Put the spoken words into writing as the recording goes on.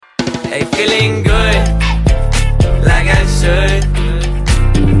Hey, feeling good, like I should.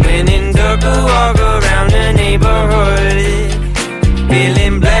 When in dark, I walk around the neighborhood.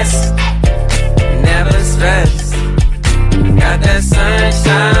 Feeling blessed, never stressed. Got that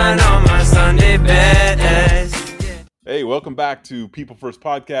sunshine on my Sunday best. Hey, welcome back to People First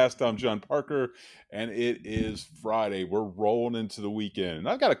Podcast. I'm John Parker, and it is Friday. We're rolling into the weekend. And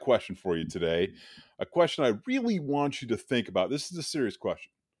I've got a question for you today, a question I really want you to think about. This is a serious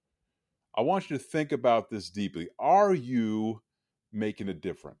question. I want you to think about this deeply. Are you making a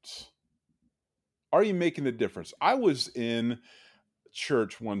difference? Are you making a difference? I was in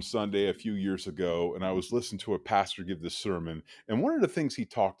church one Sunday a few years ago, and I was listening to a pastor give this sermon, and one of the things he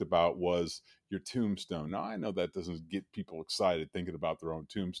talked about was your tombstone. Now, I know that doesn't get people excited thinking about their own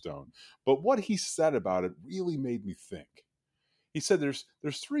tombstone, but what he said about it really made me think. He said there's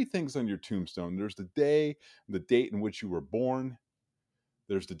three things on your tombstone. There's the day, the date in which you were born,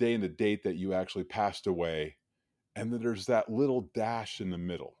 there's the day and the date that you actually passed away, and then there's that little dash in the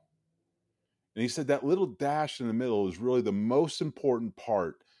middle. And he said that little dash in the middle is really the most important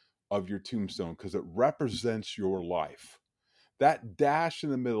part of your tombstone because it represents your life. That dash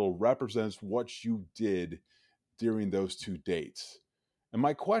in the middle represents what you did during those two dates. And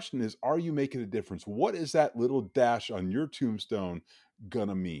my question is, are you making a difference? What is that little dash on your tombstone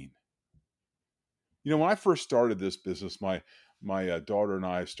gonna mean? You know, when I first started this business, my daughter and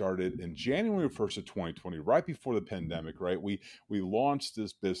I started in January 1st of 2020, right before the pandemic, right? We launched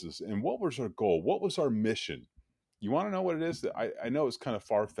this business. And what was our goal? What was our mission? You want to know what it is? I know it's kind of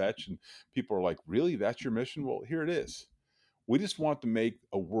far-fetched and people are like, really? That's your mission? Well, here it is. We just want to make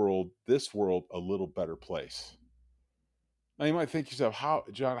this world, a little better place. Now you might think to yourself,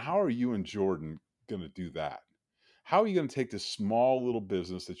 John, how are you and Jordan going to do that? How are you going to take this small little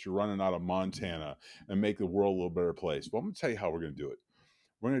business that you're running out of Montana and make the world a little better place? Well, I'm going to tell you how we're going to do it.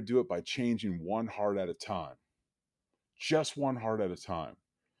 We're going to do it by changing one heart at a time. Just one heart at a time.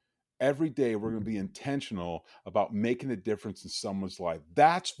 Every day, we're going to be intentional about making a difference in someone's life.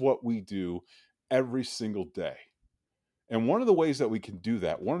 That's what we do every single day. And one of the ways that we can do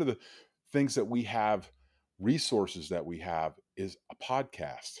that, one of the things that we have, resources that we have, is a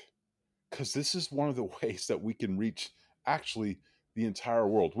podcast. Because this is one of the ways that we can reach actually the entire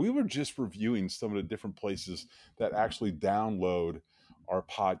world. We were just reviewing some of the different places that actually download our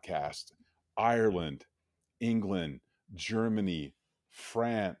podcast. Ireland, England, Germany,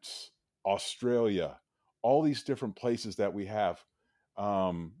 France, Australia, all these different places that we have.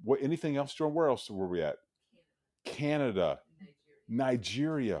 Anything else, Jordan? Where else were we at? Canada,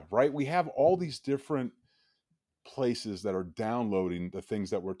 Nigeria, right? We have all these different places that are downloading the things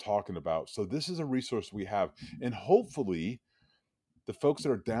that we're talking about. So this is a resource we have. And hopefully the folks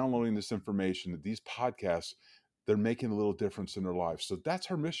that are downloading this information, these podcasts, they're making a little difference in their lives. So that's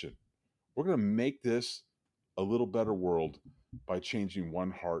our mission. We're going to make this a little better world by changing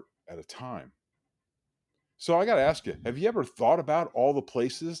one heart at a time. So I got to ask you, have you ever thought about all the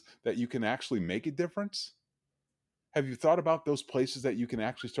places that you can actually make a difference? Have you thought about those places that you can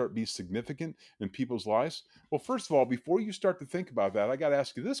actually start be significant in people's lives? Well, first of all, before you start to think about that, I got to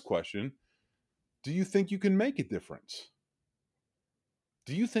ask you this question. Do you think you can make a difference?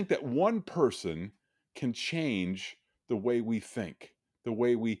 Do you think that one person can change the way we think, the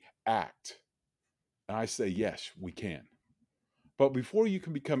way we act? And I say, yes, we can. But before you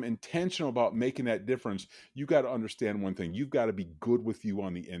can become intentional about making that difference, you got to understand one thing. You've got to be good with you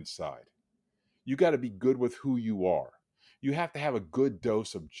on the inside. You got to be good with who you are. You have to have a good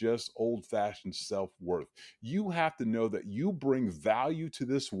dose of just old-fashioned self-worth. You have to know that you bring value to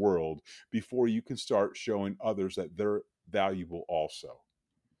this world before you can start showing others that they're valuable also.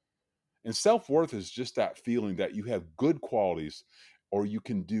 And self-worth is just that feeling that you have good qualities or you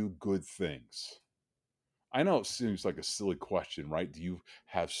can do good things. I know it seems like a silly question, right? Do you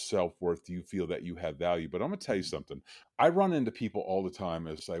have self-worth? Do you feel that you have value? But I'm going to tell you something. I run into people all the time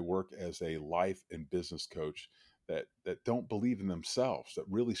as I work as a life and business coach that don't believe in themselves, that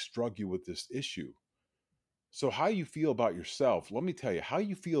really struggle with this issue. So how you feel about yourself, let me tell you, how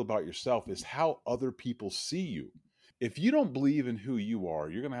you feel about yourself is how other people see you. If you don't believe in who you are,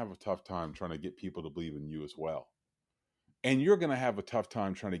 you're going to have a tough time trying to get people to believe in you as well. And you're going to have a tough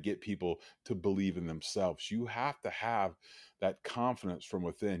time trying to get people to believe in themselves. You have to have that confidence from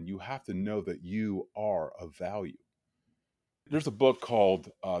within. You have to know that you are of value. There's a book called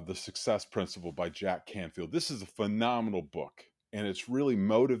The Success Principle by Jack Canfield. This is a phenomenal book, and it's really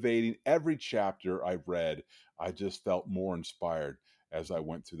motivating. Every chapter I read, I just felt more inspired as I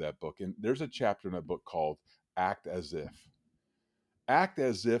went through that book. And there's a chapter in that book called Act As If. Act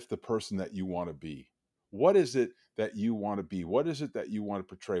as if the person that you want to be. What is it that you want to be? What is it that you want to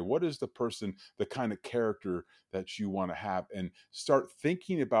portray? What is the person, the kind of character that you want to have? And start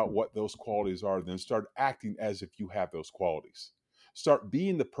thinking about what those qualities are, then start acting as if you have those qualities. Start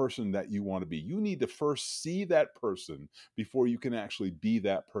being the person that you want to be. You need to first see that person before you can actually be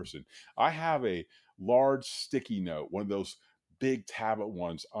that person. I have a large sticky note, one of those big tablet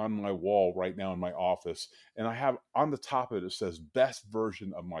ones on my wall right now in my office. And I have on the top of it, it says best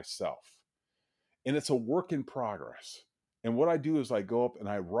version of myself. And it's a work in progress. And what I do is I go up and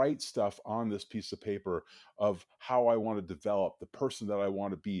I write stuff on this piece of paper of how I want to develop the person that I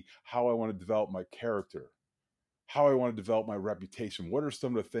want to be, how I want to develop my character, how I want to develop my reputation. What are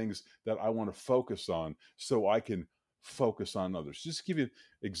some of the things that I want to focus on so I can focus on others? Just to give you an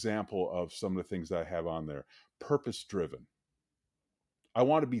example of some of the things that I have on there. Purpose driven. I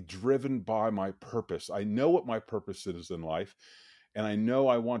want to be driven by my purpose. I know what my purpose is in life. And I know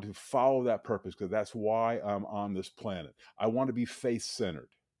I want to follow that purpose because that's why I'm on this planet. I want to be faith-centered.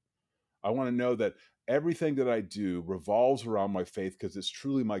 I want to know that everything that I do revolves around my faith because it's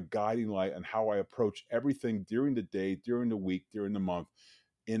truly my guiding light and how I approach everything during the day, during the week, during the month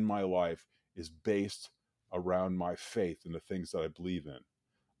in my life is based around my faith and the things that I believe in.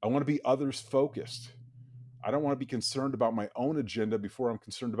 I want to be others focused. I don't want to be concerned about my own agenda before I'm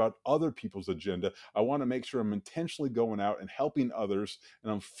concerned about other people's agenda. I want to make sure I'm intentionally going out and helping others,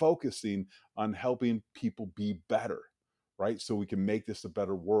 and I'm focusing on helping people be better, right? So we can make this a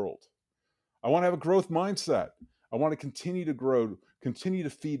better world. I want to have a growth mindset. I want to continue to grow, continue to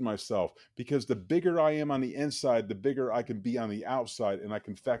feed myself, because the bigger I am on the inside, the bigger I can be on the outside, and I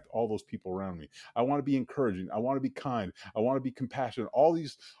can affect all those people around me. I want to be encouraging. I want to be kind. I want to be compassionate. All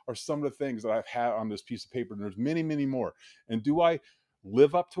these are some of the things that I've had on this piece of paper, and there's many, many more. And do I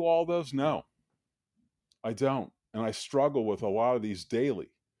live up to all those? No, I don't. And I struggle with a lot of these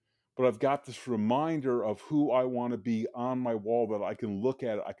daily. But I've got this reminder of who I want to be on my wall that I can look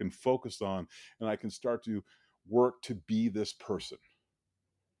at, I can focus on, and I can start to work to be this person.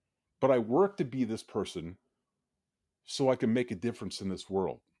 But I work to be this person so I can make a difference in this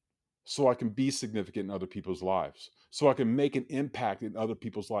world, so I can be significant in other people's lives, so I can make an impact in other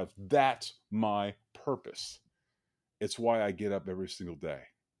people's lives. That's my purpose. It's why I get up every single day.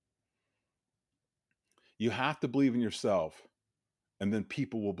 You have to believe in yourself, and then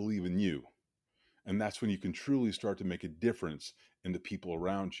people will believe in you. And that's when you can truly start to make a difference in the people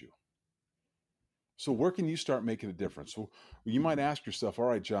around you. So where can you start making a difference? Well, you might ask yourself, all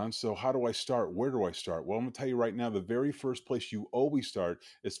right, John, so how do I start? Where do I start? Well, I'm going to tell you right now, the very first place you always start,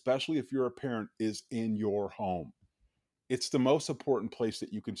 especially if you're a parent, is in your home. It's the most important place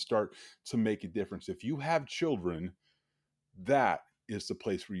that you can start to make a difference. If you have children, that is the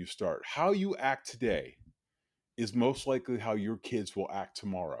place where you start. How you act today is most likely how your kids will act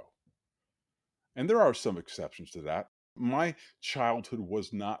tomorrow. And there are some exceptions to that. My childhood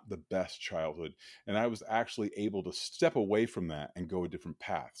was not the best childhood, and I was actually able to step away from that and go a different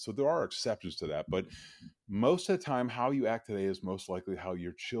path. So there are exceptions to that, but most of the time, how you act today is most likely how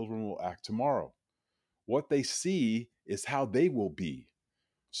your children will act tomorrow. What they see is how they will be.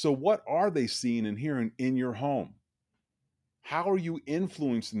 So what are they seeing and hearing in your home? How are you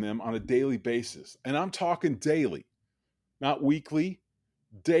influencing them on a daily basis? And I'm talking daily, not weekly,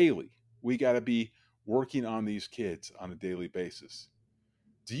 daily. We got to be working on these kids on a daily basis.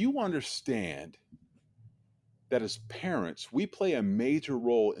 Do you understand that as parents, we play a major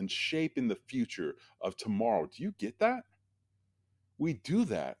role in shaping the future of tomorrow? Do you get that? We do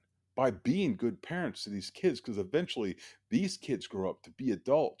that by being good parents to these kids, because eventually these kids grow up to be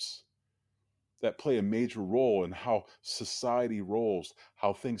adults that play a major role in how society rolls,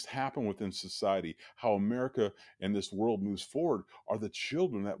 how things happen within society, how America and this world moves forward are the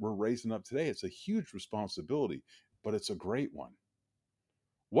children that we're raising up today. It's a huge responsibility, but it's a great one.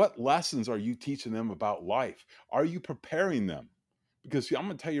 What lessons are you teaching them about life? Are you preparing them? Because see, I'm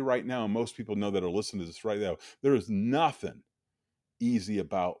going to tell you right now, and most people know that are listening to this right now, there is nothing easy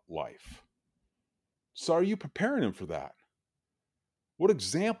about life. So are you preparing them for that? What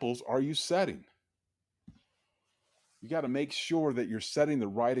examples are you setting? You got to make sure that you're setting the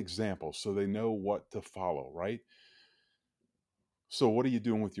right example so they know what to follow, right? So what are you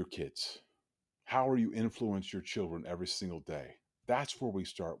doing with your kids? How are you influencing your children every single day? That's where we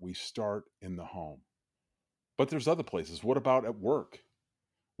start. We start in the home. But there's other places. What about at work?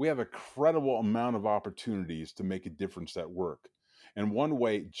 We have a credible amount of opportunities to make a difference at work. And one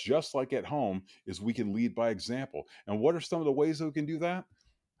way, just like at home, is we can lead by example. And what are some of the ways that we can do that?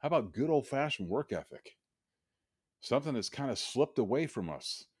 How about good old-fashioned work ethic? Something that's kind of slipped away from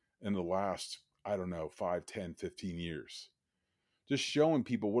us in the last, 5, 10, 15 years. Just showing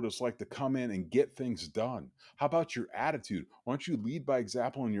people what it's like to come in and get things done. How about your attitude? Why don't you lead by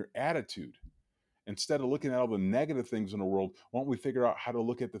example in your attitude? Instead of looking at all the negative things in the world, why don't we figure out how to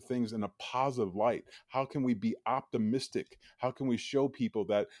look at the things in a positive light? How can we be optimistic? How can we show people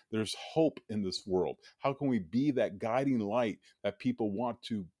that there's hope in this world? How can we be that guiding light that people want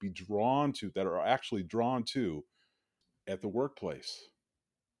to be drawn to, that are actually drawn to at the workplace?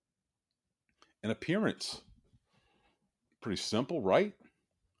 An appearance. Pretty simple, right?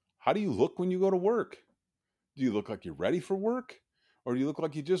 How do you look when you go to work? Do you look like you're ready for work? Or do you look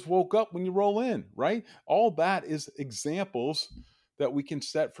like you just woke up when you roll in, right? All that is examples that we can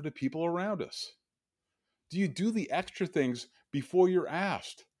set for the people around us. Do you do the extra things before you're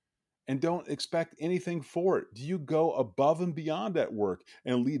asked and don't expect anything for it? Do you go above and beyond at work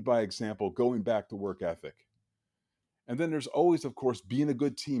and lead by example, going back to work ethic? And then there's always, of course, being a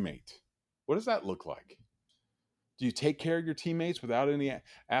good teammate. What does that look like? Do you take care of your teammates without any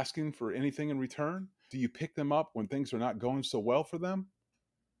asking for anything in return? Do you pick them up when things are not going so well for them?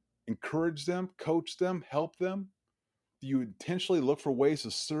 Encourage them, coach them, help them? Do you intentionally look for ways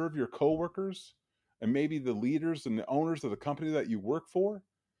to serve your coworkers and maybe the leaders and the owners of the company that you work for?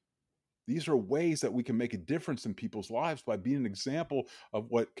 These are ways that we can make a difference in people's lives by being an example of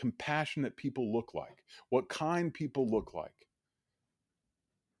what compassionate people look like, what kind people look like.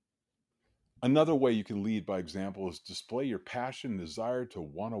 Another way you can lead by example is display your passion and desire to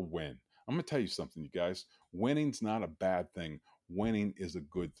want to win. I'm going to tell you something, you guys. Winning's not a bad thing. Winning is a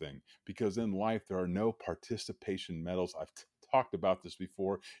good thing, because in life there are no participation medals. I've talked about this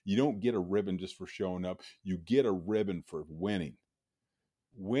before. You don't get a ribbon just for showing up. You get a ribbon for winning.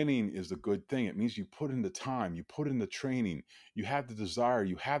 Winning is a good thing. It means you put in the time, you put in the training, you have the desire,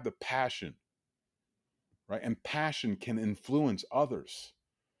 you have the passion, right? And passion can influence others.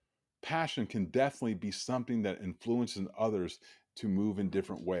 Passion can definitely be something that influences others to move in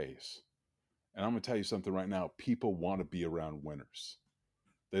different ways. And I'm going to tell you something right now. People want to be around winners.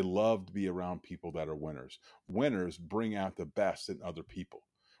 They love to be around people that are winners. Winners bring out the best in other people.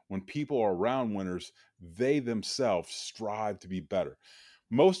 When people are around winners, they themselves strive to be better.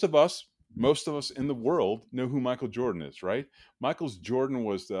 Most of us in the world know who Michael Jordan is, right? Michael Jordan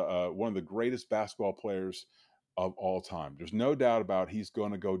was one of the greatest basketball players of all time. There's no doubt about he's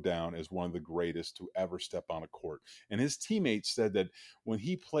going to go down as one of the greatest to ever step on a court. And his teammates said that when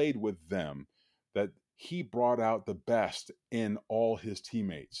he played with them, that he brought out the best in all his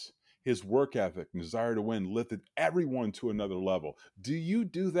teammates. His work ethic and desire to win lifted everyone to another level. Do you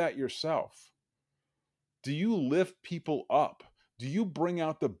do that yourself? Do you lift people up? Do you bring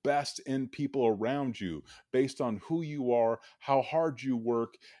out the best in people around you based on who you are, how hard you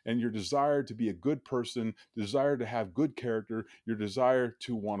work, and your desire to be a good person, desire to have good character, your desire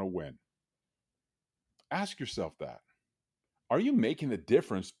to want to win? Ask yourself that. Are you making a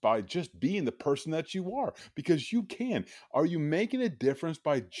difference by just being the person that you are? Because you can. Are you making a difference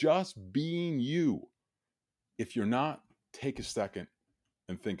by just being you? If you're not, take a second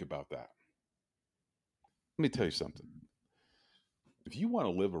and think about that. Let me tell you something. If you want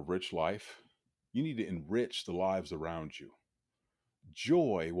to live a rich life, you need to enrich the lives around you.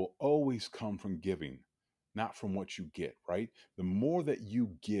 Joy will always come from giving, not from what you get, right? The more that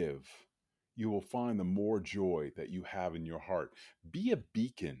you give, you will find the more joy that you have in your heart. Be a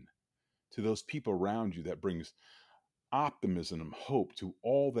beacon to those people around you that brings optimism and hope to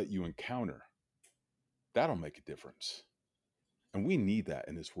all that you encounter. That'll make a difference. And we need that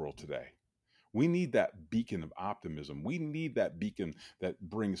in this world today. We need that beacon of optimism. We need that beacon that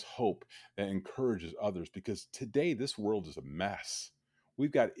brings hope, that encourages others, because today this world is a mess.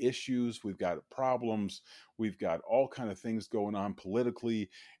 We've got issues, we've got problems, we've got all kinds of things going on politically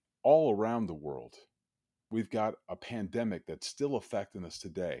all around the world. We've got a pandemic that's still affecting us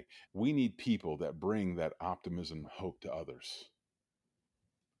today. We need people that bring that optimism and hope to others.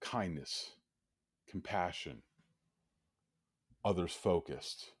 Kindness, compassion, others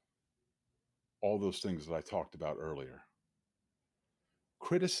focused. All those things that I talked about earlier.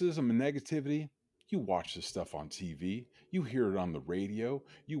 Criticism and negativity, you watch this stuff on TV, you hear it on the radio,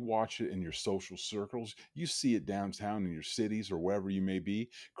 you watch it in your social circles, you see it downtown in your cities or wherever you may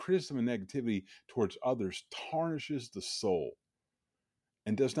be. Criticism and negativity towards others tarnishes the soul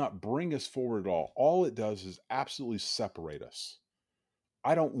and does not bring us forward at all. All it does is absolutely separate us.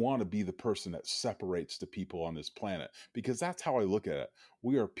 I don't want to be the person that separates the people on this planet, because that's how I look at it.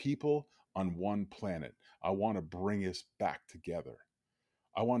 We are people on one planet. I want to bring us back together.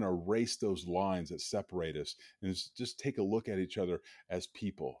 I want to erase those lines that separate us and just take a look at each other as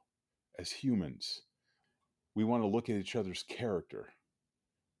people, as humans. We want to look at each other's character,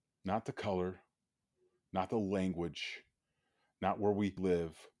 not the color, not the language, not where we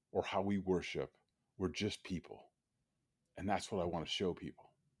live or how we worship. We're just people. And that's what I want to show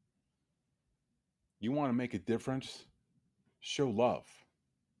people. You want to make a difference? Show love.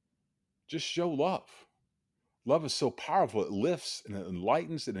 Just show love. Love is so powerful. It lifts and it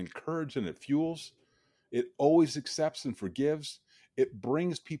enlightens, it encourages and it fuels. It always accepts and forgives. It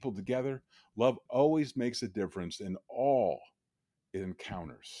brings people together. Love always makes a difference in all it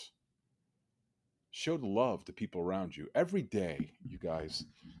encounters. Show the love to people around you. Every day, you guys,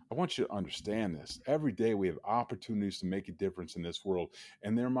 I want you to understand this. Every day we have opportunities to make a difference in this world.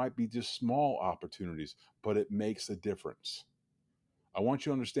 And there might be just small opportunities, but it makes a difference. I want you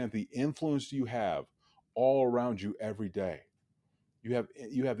to understand the influence you have all around you every day. You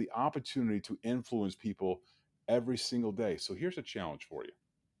have the opportunity to influence people every single day. So here's a challenge for you.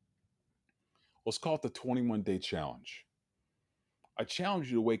 Let's call it the 21-day challenge. I challenge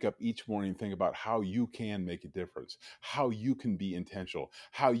you to wake up each morning and think about how you can make a difference, how you can be intentional,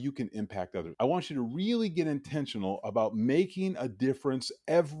 how you can impact others. I want you to really get intentional about making a difference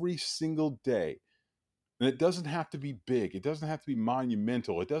every single day. And it doesn't have to be big. It doesn't have to be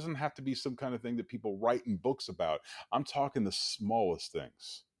monumental. It doesn't have to be some kind of thing that people write in books about. I'm talking the smallest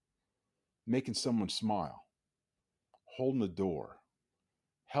things. Making someone smile, holding the door,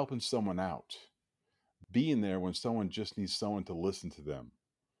 helping someone out, being there when someone just needs someone to listen to them,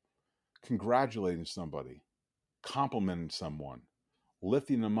 congratulating somebody, complimenting someone,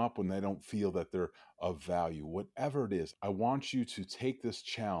 lifting them up when they don't feel that they're of value, whatever it is. I want you to take this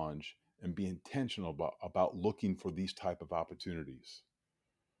challenge and be intentional about looking for these type of opportunities.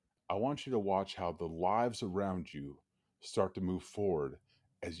 I want you to watch how the lives around you start to move forward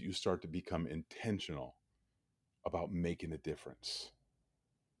as you start to become intentional about making a difference.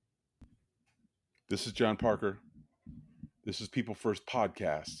 This is John Parker. This is People First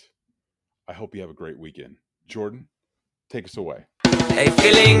Podcast. I hope you have a great weekend. Jordan, take us away. Hey,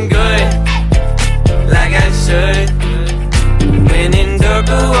 feeling good, like I should. When in dark,